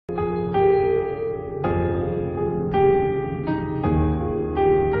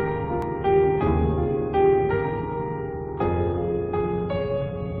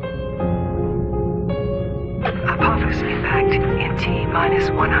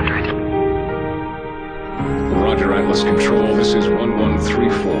100. Roger, Atlas Control. This is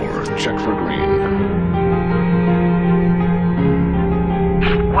 1134. Check for green.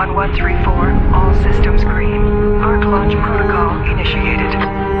 1134. All systems green. Arc launch protocol initiated.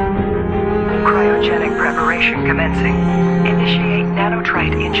 Cryogenic preparation commencing. Initiate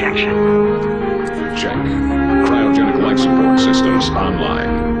nanotrite injection. Check. Cryogenic life support systems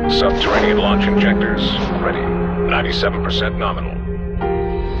online. Subterranean launch injectors ready. 97% nominal.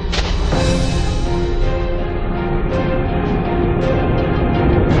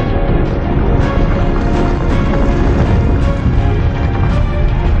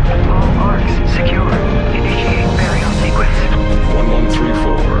 All arks secure. Initiate burial sequence.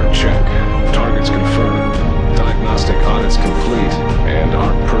 1134. Check. Targets confirmed. Diagnostic audits complete. And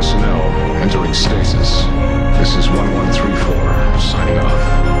ARC personnel entering stasis. This is 1134. Signing off.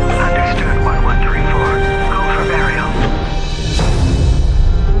 Understood, 1134. Go for burial.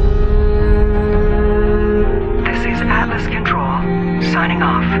 This is Atlas Control. Signing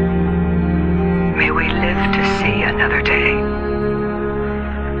off. May we live to see another day.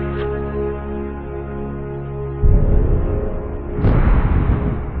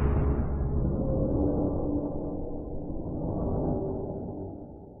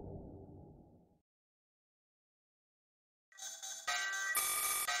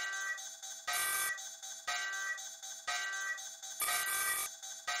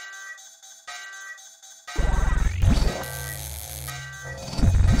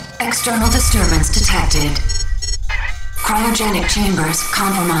 External disturbance detected. Cryogenic chambers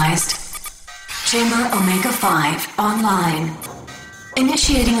compromised. Chamber Omega-5 online.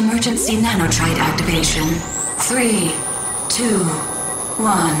 Initiating emergency nanotrite activation. 3, 2,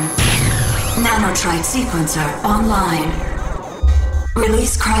 1. Nanotrite sequencer online.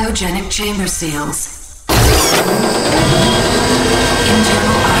 Release cryogenic chamber seals.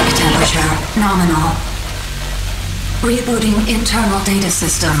 Internal arc temperature nominal. Rebooting internal data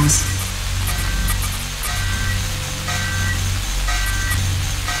systems.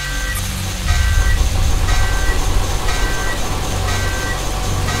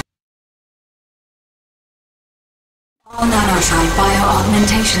 All nanotrite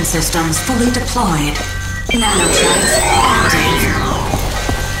bio-augmentation systems fully deployed. Nanotrites active.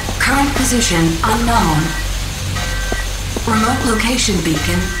 Current position unknown. Remote location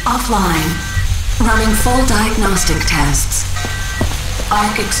beacon offline. Running full diagnostic tests.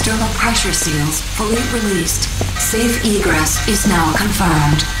 Arc external pressure seals fully released. Safe egress is now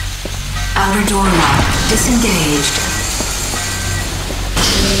confirmed. Outer door lock disengaged.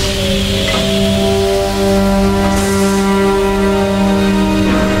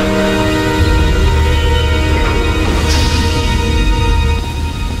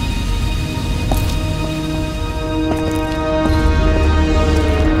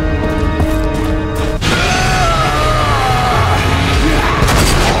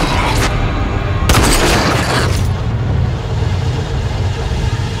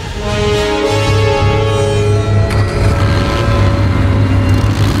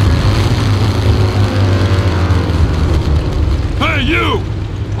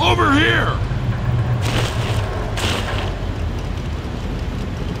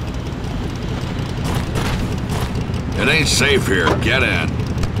 Safe here. Get in.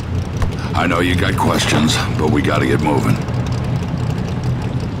 I know you got questions, but we gotta get moving.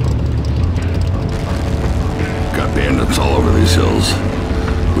 Got bandits all over these hills.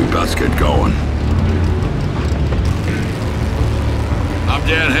 We best get going. I'm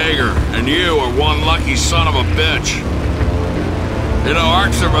Dan Hager, and you are one lucky son of a bitch. You know,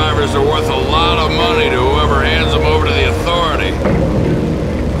 Ark survivors are worth a lot of money to whoever hands them over to the Authority.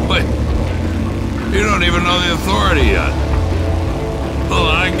 Wait, you don't even know the Authority yet. Well,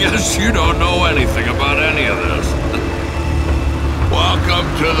 I guess you don't know anything about any of this. Welcome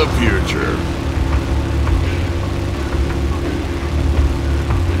to the future.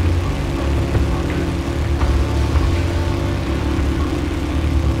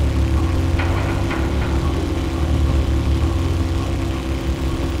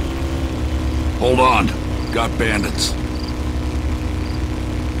 Hold on. Got bandits.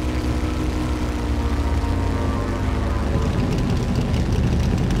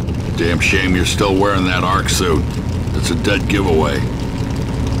 Damn shame you're still wearing that Ark suit. It's a dead giveaway.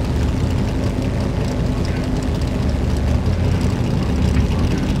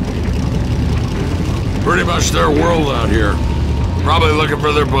 Pretty much their world out here. Probably looking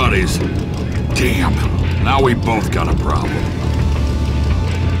for their buddies. Damn. Now we both got a problem.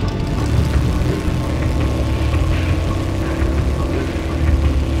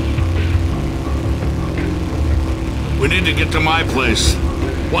 We need to get to my place.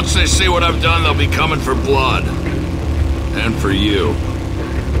 Once they see what I've done, they'll be coming for blood. And for you.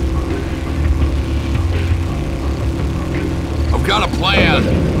 I've got a plan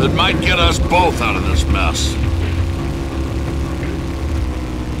that might get us both out of this mess.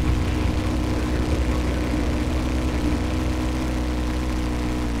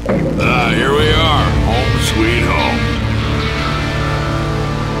 Here we are. Home sweet home.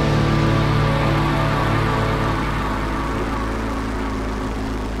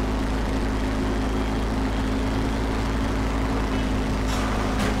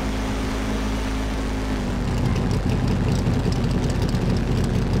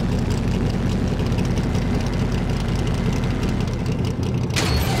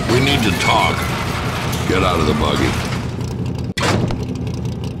 We need to talk. Get out of the buggy.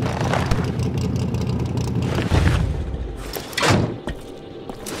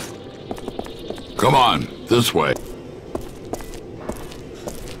 Come on, this way.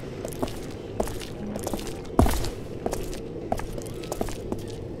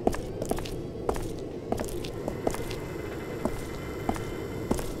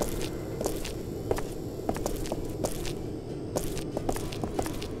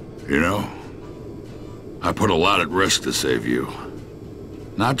 You know, I put a lot at risk to save you.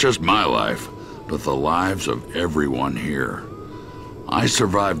 Not just my life, but the lives of everyone here. I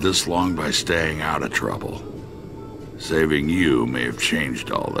survived this long by staying out of trouble. Saving you may have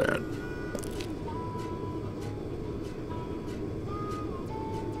changed all that.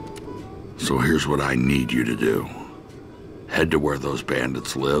 So here's what I need you to do. Head to where those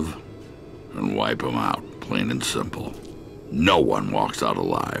bandits live and wipe them out, plain and simple. No one walks out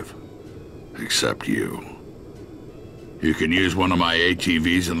alive. Except you. You can use one of my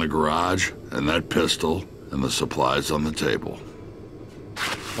ATVs in the garage, and that pistol, and the supplies on the table.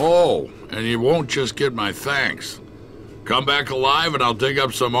 Oh, and you won't just get my thanks. Come back alive and I'll dig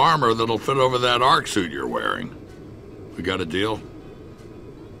up some armor that'll fit over that ark suit you're wearing. We got a deal?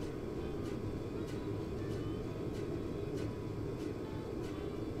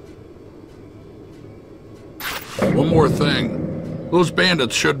 One more thing. Those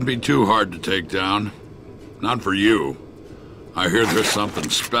bandits shouldn't be too hard to take down. Not for you. I hear there's something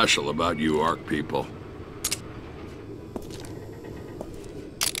special about you Ark people.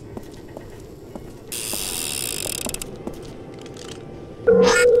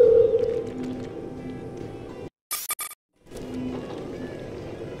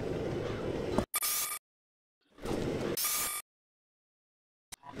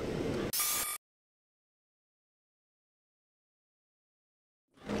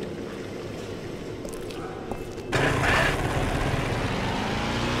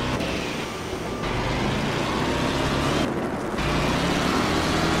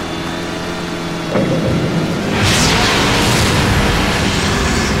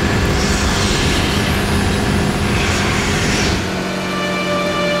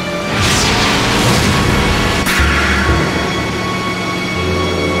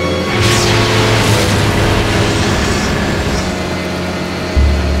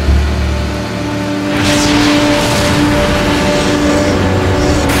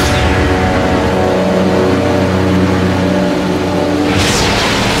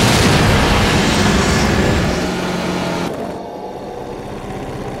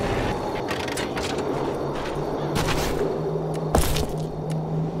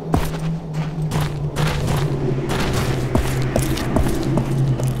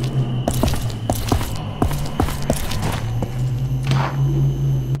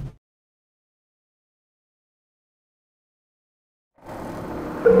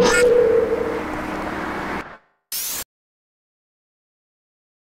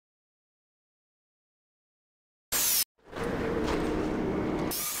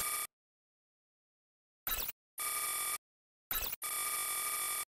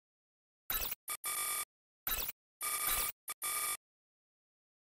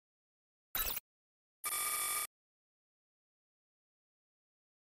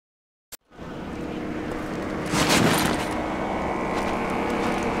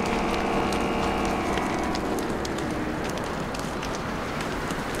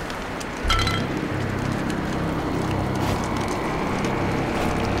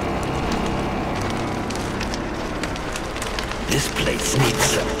 This place needs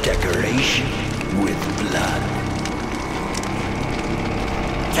some decoration with blood.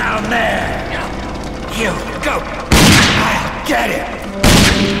 Down there! You go! I'll get it!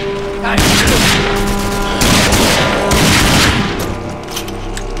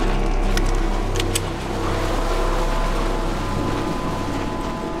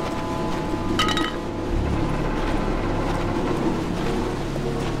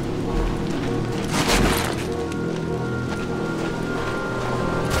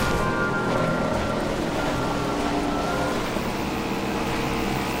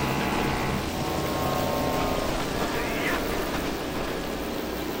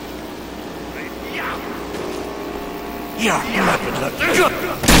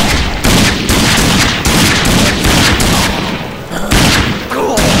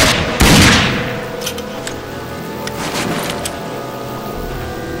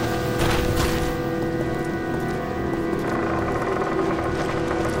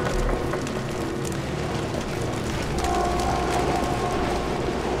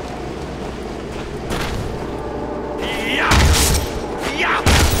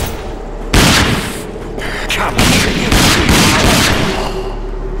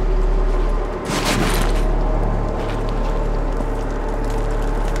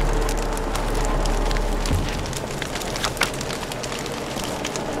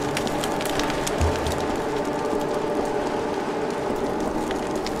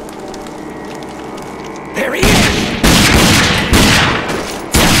 There he is!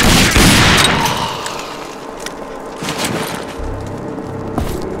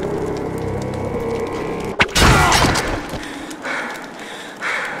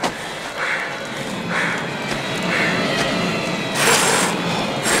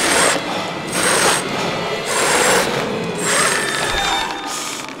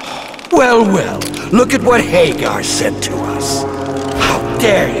 Well, well, look at what Hagar said to us. How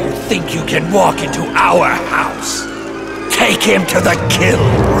dare you think you can walk into our house? Take him to the kill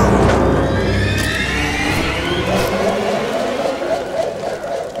room.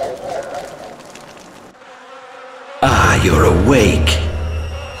 Ah, you're awake.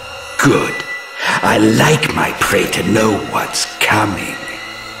 Good. I like my prey to know what's coming.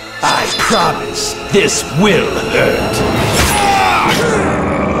 I promise this will hurt.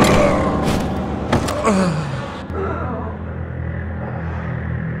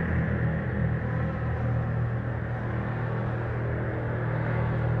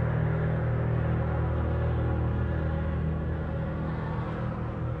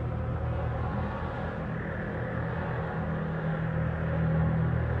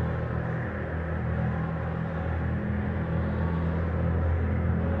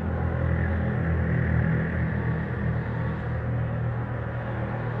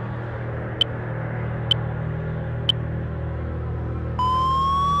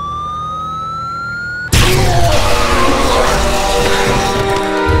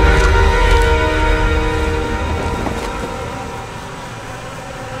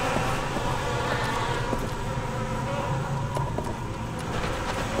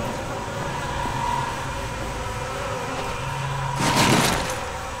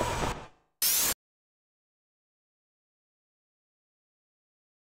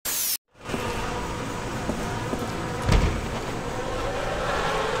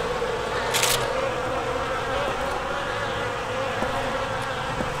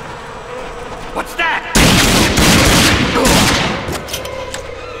 What's that?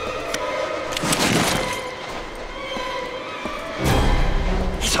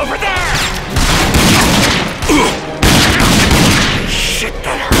 He's over there! Shit,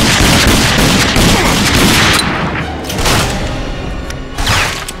 that hurts.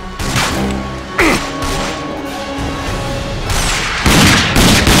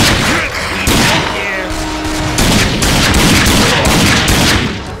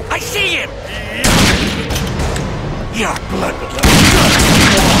 I see him! Your blood would look good.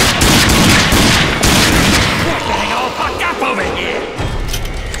 We're getting all fucked up over here.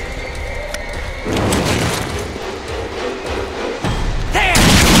 There!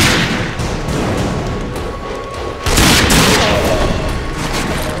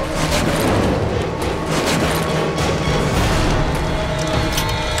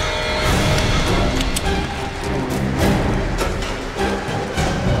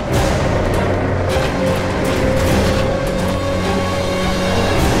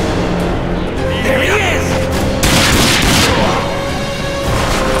 There he is!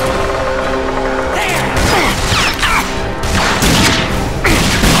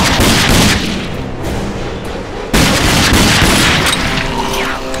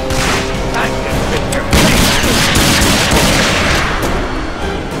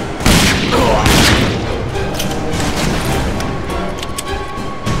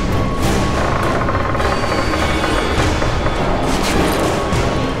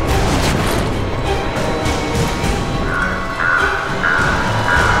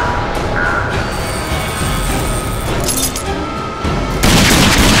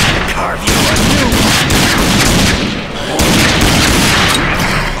 Carve you a new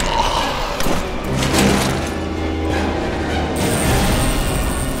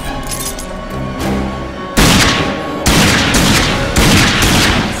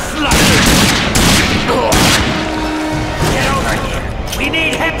Get over here! We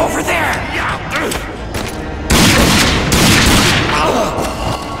need help over there!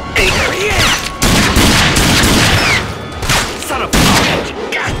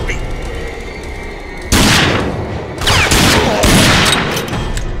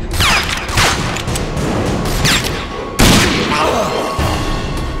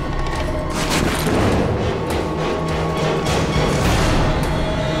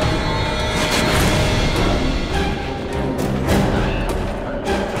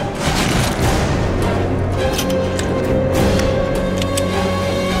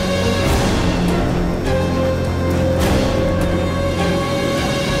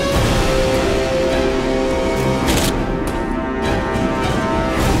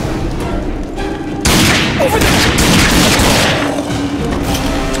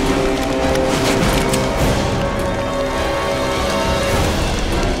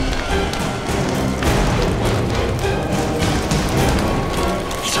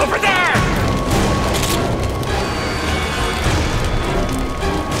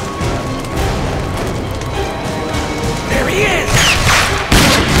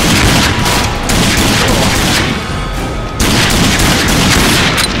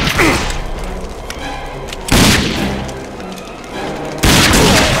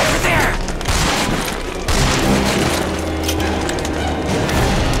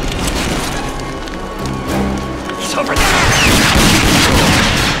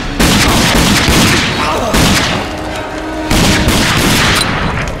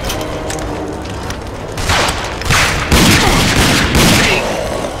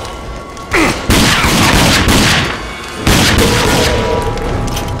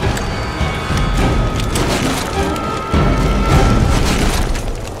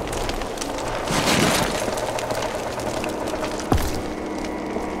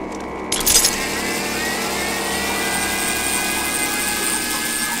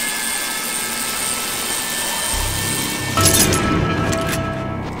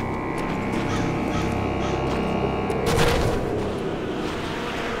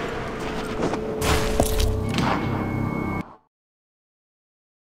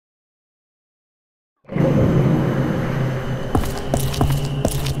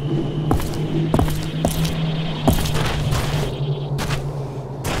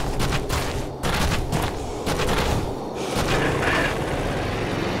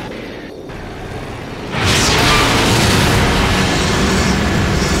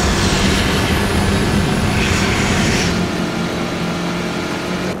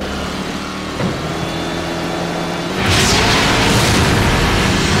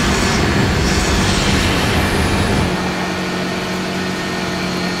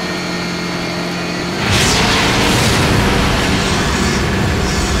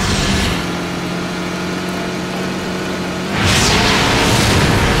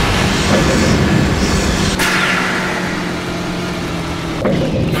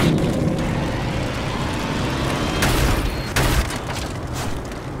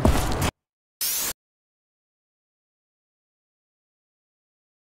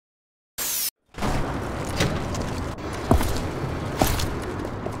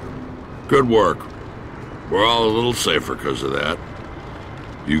 Good work. We're all a little safer because of that.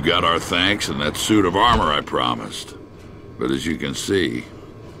 You got our thanks and that suit of armor I promised. But as you can see,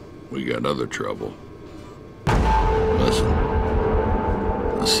 we got other trouble. Listen,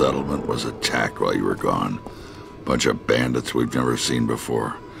 the settlement was attacked while you were gone. Bunch of bandits we've never seen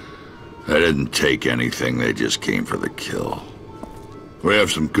before. They didn't take anything, they just came for the kill. We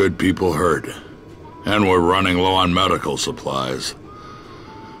have some good people hurt, and we're running low on medical supplies.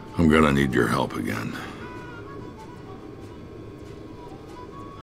 I'm gonna need your help again.